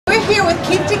here with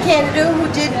Keith DeCandido, who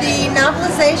did the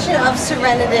novelization of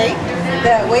Serenity,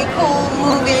 that way cool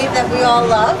movie that we all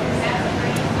love.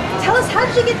 Tell us, how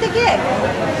did you get the gig?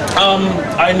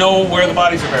 I know where the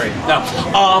bodies are buried. No,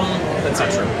 that's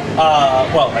not true.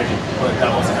 Well, I did, but that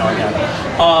wasn't how I got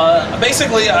it.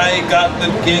 Basically, I got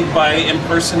the gig by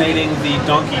impersonating the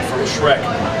donkey from Shrek,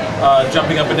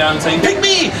 jumping up and down and saying, "Pick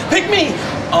me! Pick me!"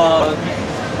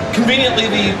 Conveniently,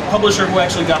 the publisher who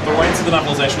actually got the rights to the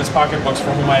novelization is Pocketbooks,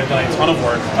 for whom I have done a ton of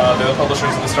work. They're the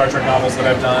publishers of the Star Trek novels that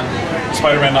I've done, the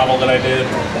Spider-Man novel that I did,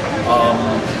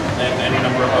 and any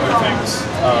number of other things,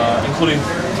 including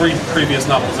 3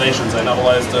 previous novelizations. I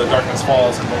novelized Darkness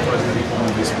Falls and both Resident Evil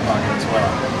movies from Pocket as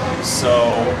well. So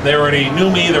they already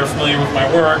knew me, they were familiar with my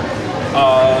work,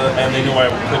 and they knew I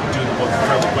could do the book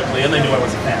fairly quickly, and they knew I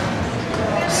was a fan.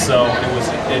 So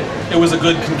it was a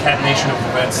good concatenation of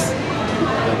events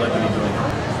that led me to doing it.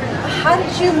 How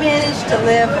did you manage to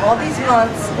live all these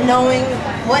months knowing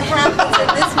what happens in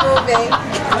this movie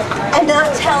and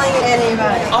not telling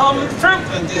anybody?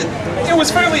 It was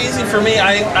fairly easy for me.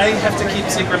 I have to keep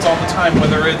secrets all the time,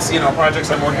 whether it's projects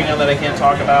I'm working on that I can't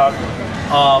talk about,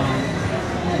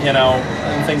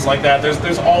 and things like that.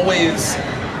 There's always,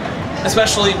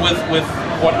 especially with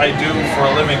what I do for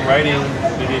a living, writing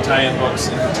the Italian books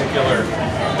in particular,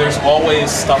 there's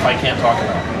always stuff I can't talk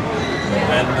about.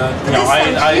 And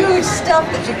huge stuff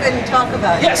that you couldn't talk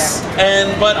about. Yes,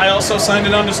 but I also signed a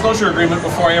non-disclosure agreement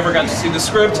before I ever got to see the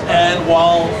script. And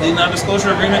while the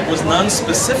non-disclosure agreement was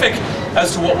non-specific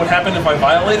as to what would happen if I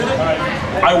violated it,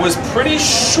 I was pretty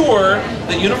sure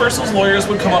that Universal's lawyers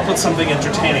would come up with something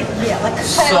entertaining. Yeah, like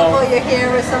cut off all your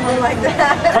hair or something like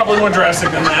that. Probably more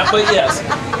drastic than that, but yes,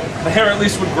 the hair at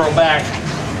least would grow back.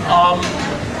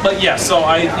 But yeah, so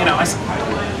I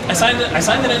signed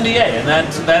an NDA, and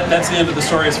that's the end of the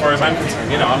story as far as I'm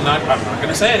concerned. I'm not going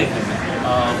to say anything.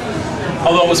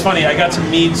 Although it was funny, I got to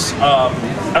meet.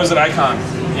 I was at Icon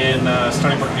in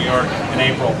Stony Brook, New York, in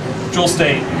April. Jewel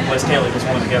State, who plays Kaylee, was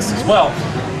one of the guests as well,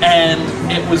 and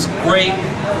it was great.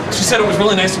 She said it was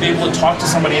really nice to be able to talk to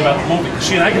somebody about the movie.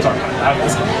 She and I could talk about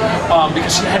it,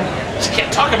 because she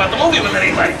can't talk about the movie with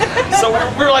anybody. So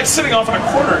we were like sitting off in a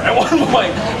corner at one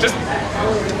point, just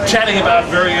chatting about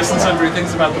various and sundry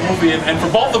things about the movie, and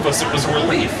for both of us it was a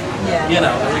relief,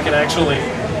 that we could actually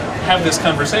have this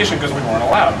conversation because we weren't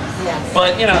allowed. Yes.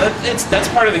 But that's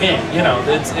part of the game.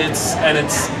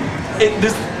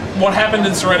 What happened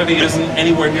in Serenity isn't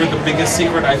anywhere near the biggest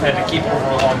secret I've had to keep over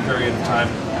a long period of time.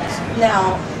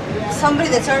 Now, somebody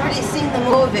that's already seen the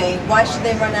movie, why should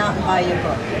they run out and buy your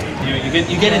book?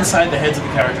 You get inside the heads of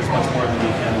the characters much more than you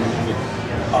can in the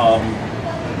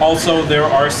movie. Also, there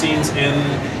are scenes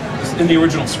in the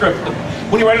original script.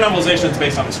 When you write a novelization, it's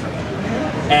based on the script.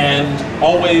 And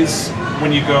always,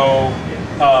 when you go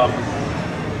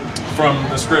from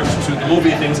the script to the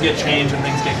movie, things get changed and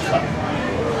things get cut.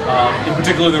 In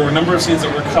particular, there were a number of scenes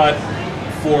that were cut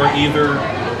for either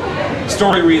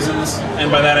story reasons,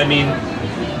 and by that I mean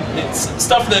it's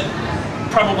stuff that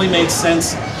probably made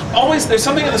sense. Always, there's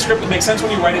something in the script that makes sense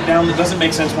when you write it down that doesn't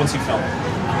make sense once you film it.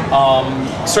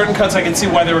 Certain cuts I can see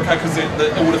why they were cut, because it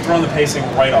would have thrown the pacing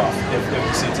right off if the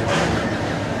scenes had been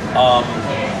written.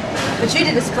 But you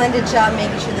did a splendid job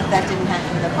making sure that didn't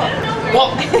happen in the book.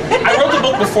 Well, I wrote the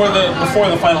book before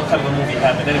the final cut of the movie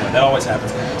happened. Anyway, that always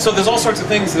happens. So there's all sorts of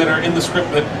things that are in the script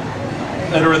that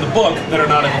are in the book that are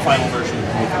not in the final version of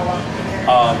the movie.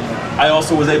 I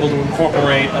also was able to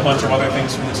incorporate a bunch of other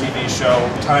things from the TV show,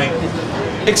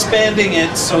 expanding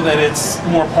it so that it's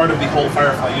more part of the whole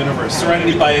Firefly universe.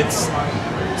 Serenity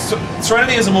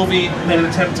as a movie made an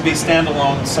attempt to be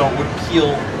standalone, so it would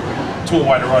appeal to a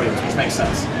wider audience, which makes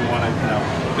sense. You want to,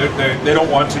 they don't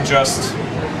want to just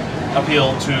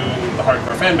appeal to the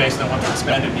hardcore fan base; they want to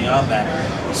expand it beyond that.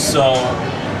 So,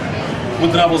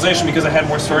 with the novelization, because I had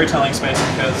more storytelling space,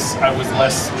 because I was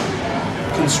less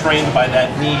constrained by that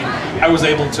need, I was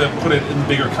able to put it in the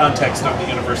bigger context of the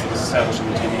universe that was established in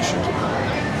the TV show.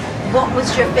 What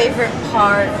was your favorite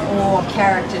part or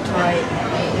character to write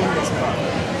in this book?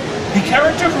 The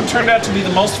character who turned out to be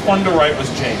the most fun to write was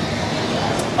Jane.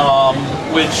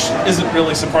 Which isn't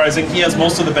really surprising. He has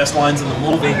most of the best lines in the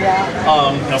movie.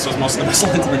 Yeah. He also has most of the best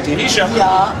lines in the TV show.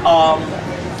 Yeah.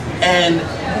 And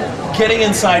getting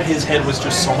inside his head was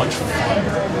just so much fun.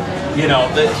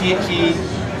 That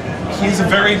he's a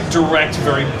very direct,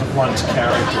 very blunt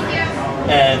character.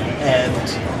 And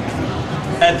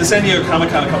at the San Diego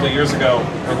Comic-Con a couple of years ago,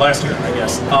 or last year, I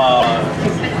guess,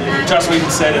 Joss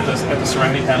Whedon said at the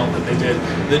Serenity panel that they did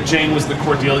that Jane was the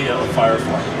Cordelia of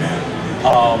Firefly.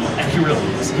 And he really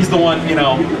is. He's the one,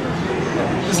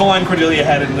 is the line Cordelia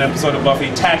had in an episode of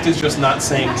Buffy, tact is just not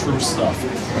saying true stuff.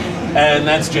 And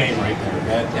that's Jane right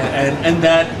there. And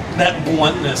that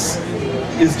bluntness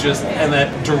is just, and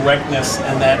that directness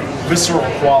and that visceral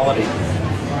quality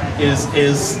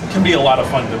can be a lot of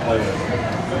fun to play with.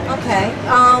 Okay.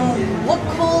 What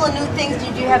cool and new things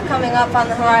did you have coming up on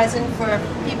the horizon for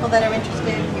people that are interested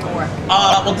in your work?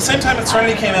 Well, at the same time that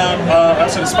Serenity came out, I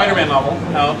also had a Spider-Man novel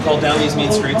out called Down These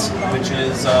Mean Streets, which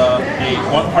is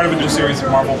part of a new series of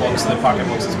Marvel books that Pocket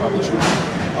Books is publishing.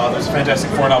 There's a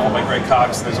Fantastic Four novel by Greg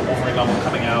Cox. There's a Wolverine novel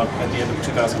coming out at the end of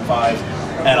 2005,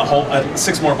 and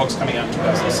 6 more books coming out in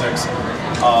 2006.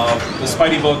 The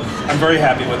Spidey book, I'm very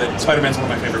happy with it. Spider-Man's one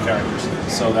of my favorite characters,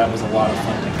 so that was a lot of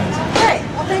fun to do. Great.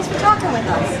 Well, thanks for talking with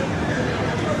us.